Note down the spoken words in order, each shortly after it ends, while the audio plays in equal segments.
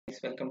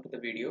Welcome to the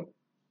video.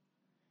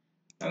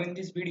 Now in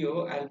this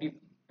video I'll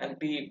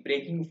be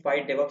breaking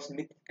 5 DevOps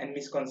myth and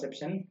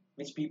misconception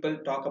which people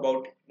talk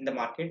about in the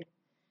market,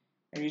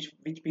 and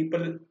which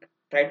people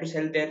try to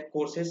sell their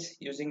courses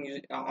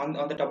using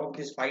on the top of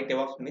these 5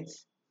 DevOps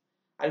myths.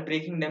 I'll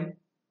breaking them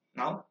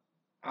now.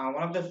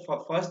 One of the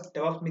first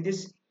DevOps myth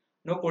is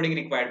no coding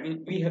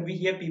required. We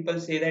hear people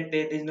say that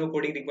there is no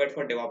coding required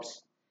for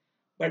DevOps.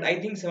 But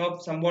I think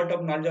somewhat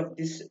of knowledge of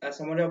this,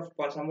 somewhat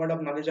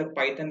of knowledge of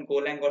Python,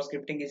 Golang, or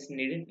scripting is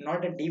needed.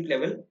 Not at deep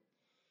level.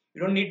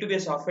 You don't need to be a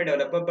software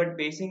developer, but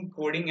basic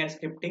coding and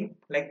scripting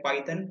like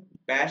Python,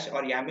 Bash,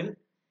 or YAML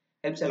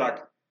helps a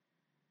lot.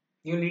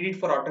 You need it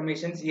for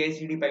automation,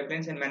 CI/CD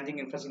pipelines, and managing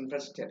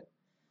infrastructure.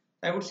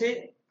 I would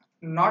say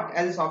not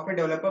as a software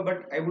developer,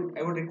 but I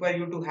would require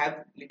you to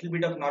have little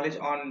bit of knowledge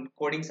on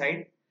coding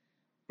side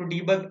to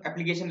debug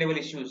application level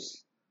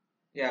issues.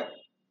 Yeah.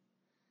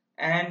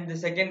 And the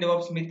second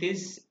DevOps myth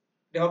is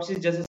DevOps is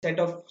just a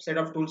set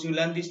of tools. You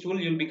learn this tool,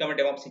 you'll become a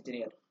DevOps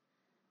engineer.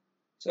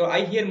 So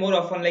I hear more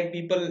often like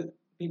people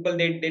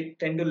they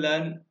tend to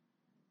learn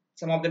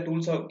some of the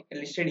tools are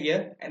listed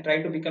here and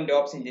try to become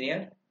DevOps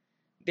engineer.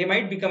 They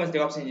might become a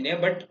DevOps engineer,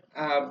 but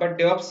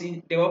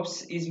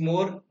DevOps is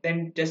more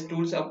than just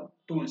tools. So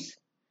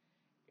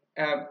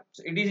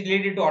it is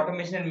related to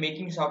automation and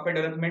making software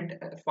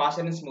development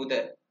faster and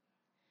smoother.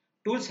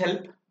 Tools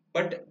help,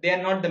 but they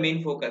are not the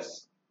main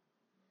focus.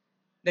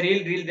 The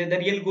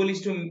real goal is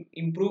to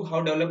improve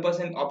how developers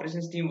and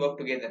operations team work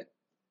together.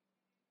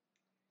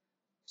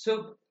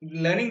 So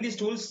learning these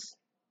tools,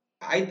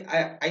 I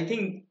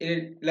think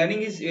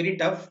learning is very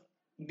tough.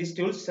 These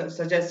tools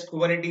such as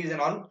Kubernetes and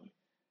all,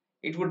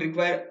 it would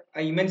require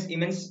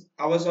immense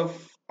hours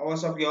of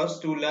yours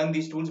to learn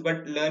these tools.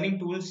 But learning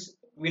tools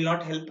will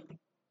not help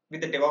with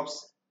the DevOps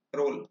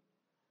role.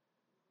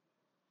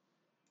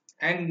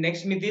 And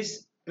next myth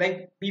is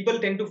like people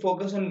tend to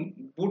focus on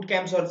boot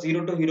camps or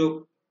zero to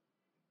hero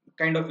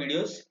kind of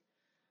videos.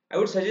 I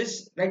would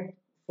suggest like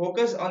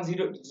focus on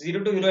zero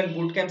to hero and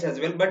boot camps as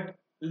well, but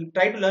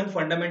try to learn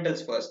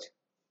fundamentals first.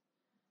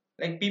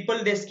 Like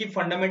people they skip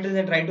fundamentals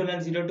and try to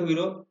learn zero to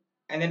hero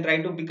and then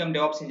try to become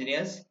DevOps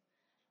engineers.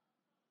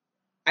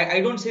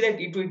 I don't say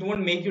that it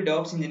won't make you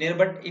DevOps engineer,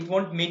 but it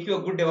won't make you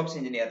a good DevOps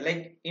engineer.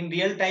 Like in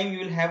real time, you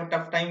will have a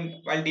tough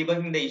time while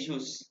debugging the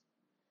issues.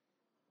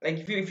 Like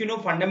if you know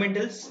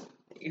fundamentals,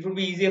 it would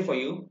be easier for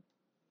you.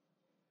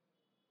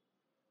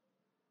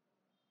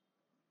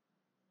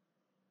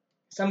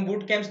 Some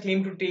boot camps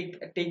claim to take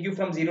you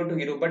from zero to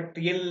hero, but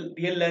real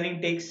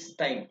learning takes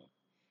time.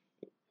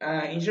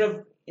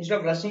 Instead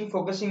of rushing,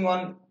 focusing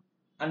on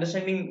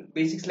understanding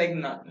basics like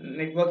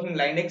networking,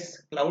 Linux,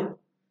 cloud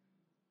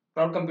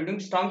computing,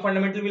 strong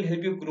fundamental will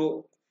help you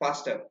grow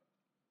faster.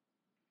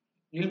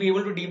 You'll be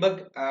able to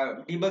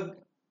debug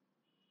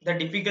the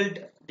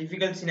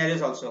difficult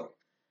scenarios also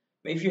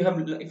if you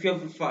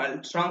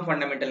have strong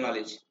fundamental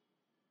knowledge.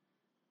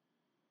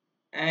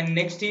 And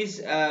next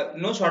is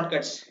no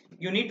shortcuts.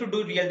 You need to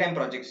do real time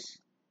projects.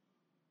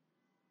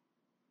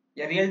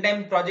 Yeah, real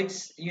time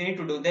projects you need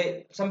to do.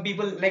 They some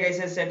people like I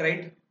said,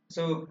 right?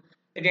 So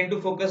they tend to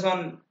focus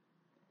on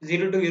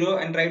zero to hero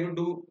and try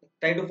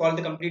to follow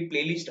the complete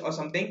playlist or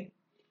something,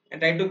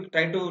 and try to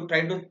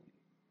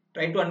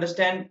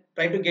understand,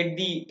 try to get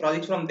the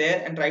projects from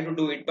there and try to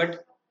do it.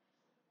 But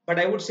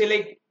I would say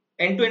like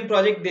end-to-end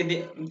project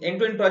they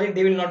end-to-end project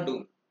they will not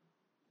do.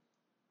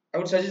 I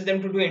would suggest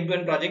them to do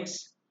end-to-end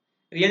projects,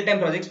 real-time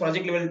projects,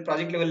 project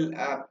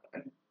level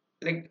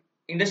like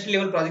industry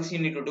level projects you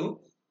need to do,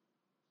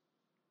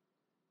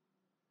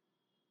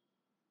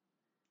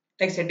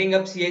 like setting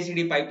up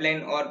CI/CD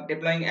pipeline or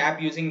deploying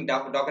app using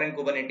Docker and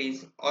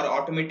Kubernetes, or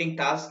automating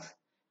tasks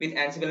with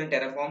Ansible and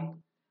Terraform.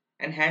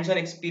 And hands-on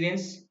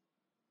experience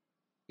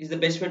is the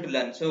best way to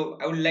learn. So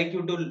I would like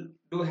you to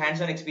do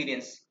hands-on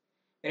experience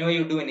whenever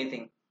you do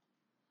anything.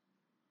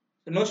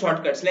 So no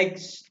shortcuts. Like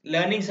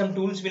learning some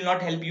tools will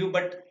not help you,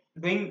 but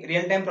doing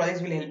real-time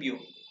projects will help you.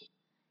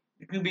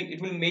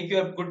 It will make you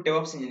a good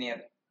DevOps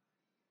engineer.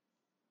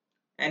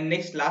 And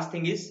next last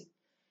thing is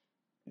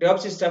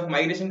DevOps is tough.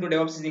 Migration to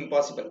DevOps is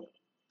impossible.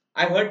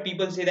 I've heard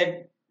people say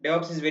that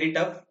DevOps is very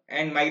tough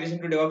and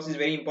migration to DevOps is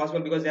very impossible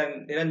because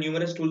there are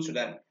numerous tools to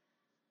learn.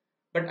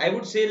 But I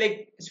would say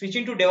like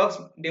switching to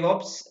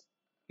DevOps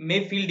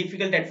may feel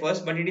difficult at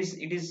first, but it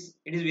is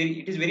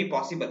very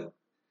possible.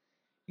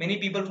 Many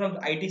people from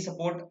IT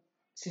support,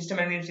 system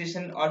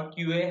administration, or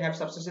QA have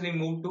successfully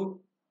moved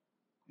to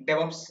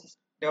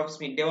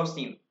DevOps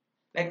team.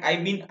 Like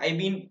I've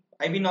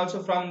been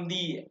also from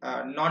the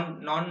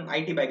non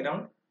IT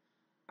background.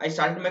 I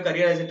started my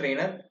career as a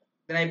trainer.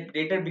 Then I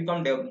later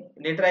become dev.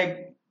 Later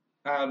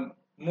I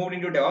moved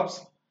into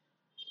DevOps.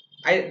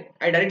 I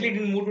directly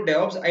didn't move to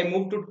DevOps. I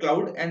moved to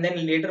cloud and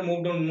then later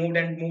moved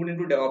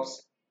into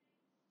DevOps.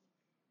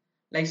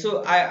 Like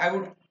so,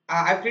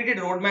 I've created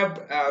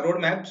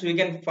roadmap so you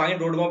can find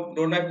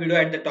roadmap video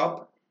at the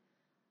top.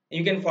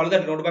 You can follow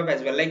that roadmap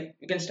as well. Like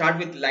you can start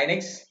with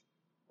Linux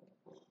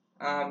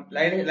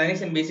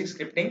and basic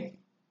scripting,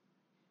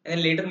 and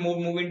then later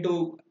move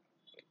into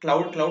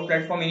cloud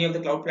platform, any of the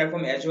cloud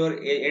platform, Azure,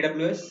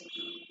 AWS,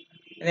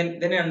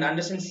 and then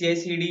understand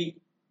CI/CD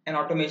and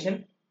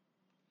automation.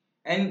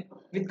 And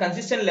with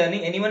consistent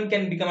learning, anyone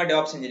can become a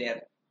DevOps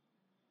engineer.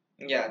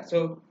 Yeah,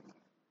 so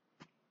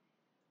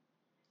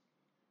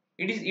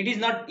it is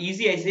not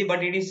easy, I say,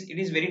 but it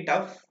is very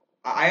tough.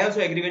 I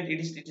also agree with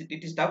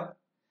it is tough,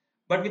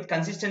 but with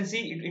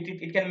consistency,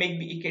 it can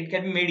it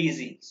can be made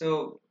easy.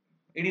 So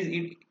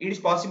it is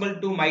possible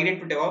to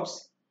migrate to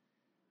DevOps.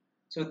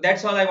 So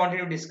that's all I wanted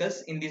to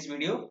discuss in this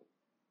video.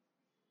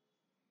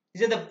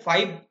 These are the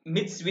 5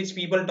 myths which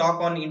people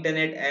talk on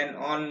internet and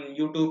on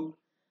YouTube.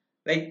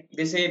 Like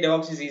they say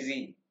DevOps is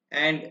easy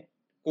and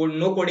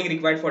no coding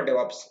required for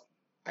DevOps.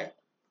 I,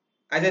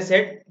 as I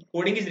said,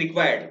 coding is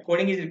required.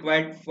 Coding is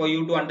required for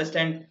you to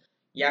understand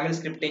YAML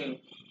scripting,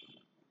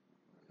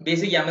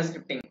 basic YAML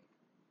scripting,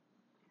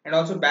 and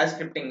also bash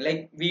scripting.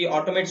 Like we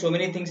automate so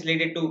many things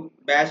related to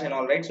bash and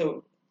all, right?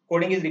 So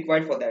coding is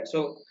required for that.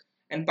 So,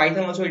 and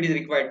Python also, it is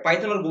required.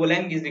 Python or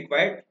Golang is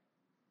required.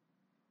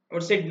 I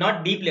would say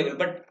not deep level,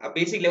 but a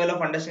basic level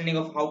of understanding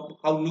of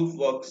how loop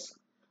works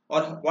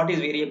or what is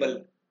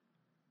variable.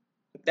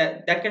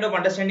 That kind of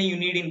understanding you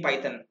need in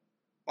Python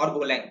or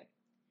Golang.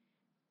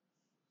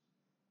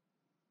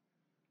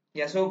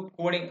 Yeah. So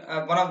coding,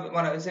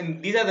 so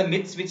these are the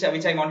myths which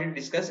I wanted to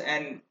discuss,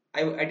 and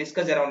I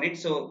discussed around it.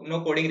 So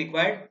no coding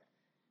required.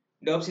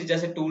 DevOps is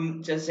just a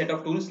tool, just a set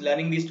of tools.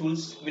 Learning these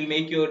tools will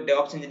make you a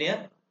DevOps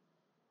engineer.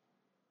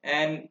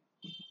 And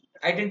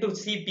I tend to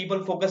see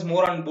people focus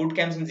more on boot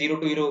camps and zero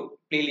to hero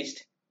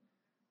playlist,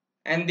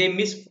 and they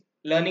miss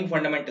learning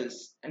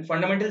fundamentals. And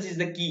fundamentals is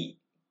the key,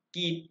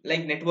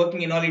 like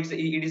networking and all. It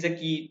is a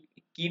key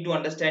to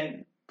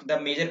understand the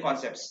major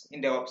concepts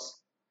in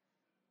DevOps.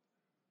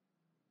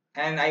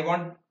 And I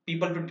want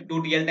people to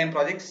do real time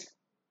projects.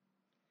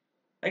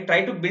 Like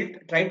try to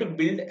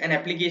build an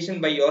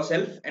application by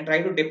yourself and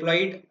try to deploy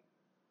it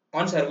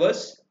on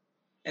servers,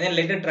 and then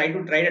later try to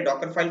write a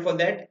Docker file for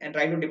that and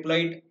try to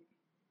deploy it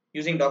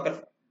using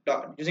Docker,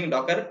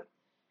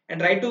 and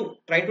try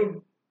to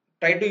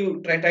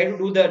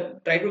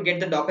get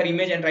the Docker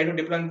image and try to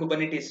deploy in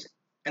Kubernetes,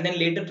 and then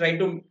later try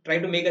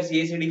to make a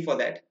CI/CD for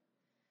that.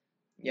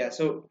 Yeah,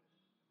 so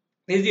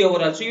this is the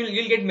overall. So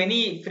you'll get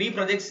many free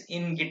projects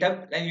in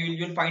GitHub, and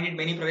you'll find it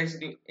many projects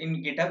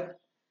in GitHub.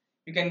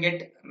 You can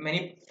get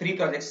many free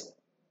projects.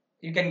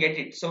 You can get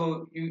it.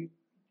 So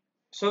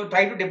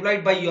try to deploy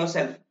it by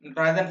yourself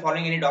rather than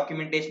following any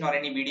documentation or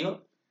any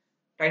video.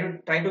 Try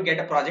to get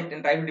a project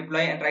and try to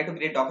deploy and try to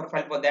create Docker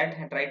file for that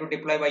and try to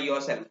deploy by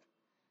yourself.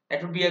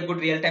 That would be a good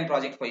real-time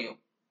project for you.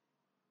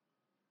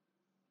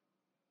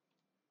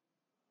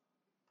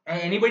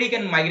 And anybody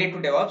can migrate to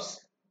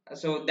DevOps,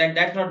 so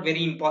that's not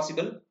very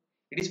impossible.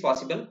 It is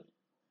possible.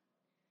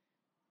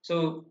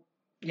 So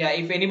yeah,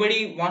 if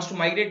anybody wants to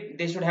migrate,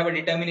 they should have a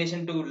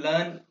determination to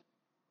learn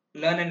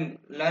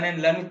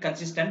with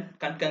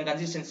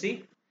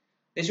consistency.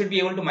 They should be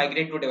able to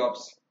migrate to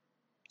DevOps.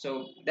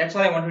 So that's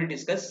all I wanted to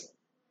discuss.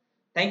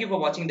 Thank you for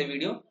watching the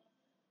video.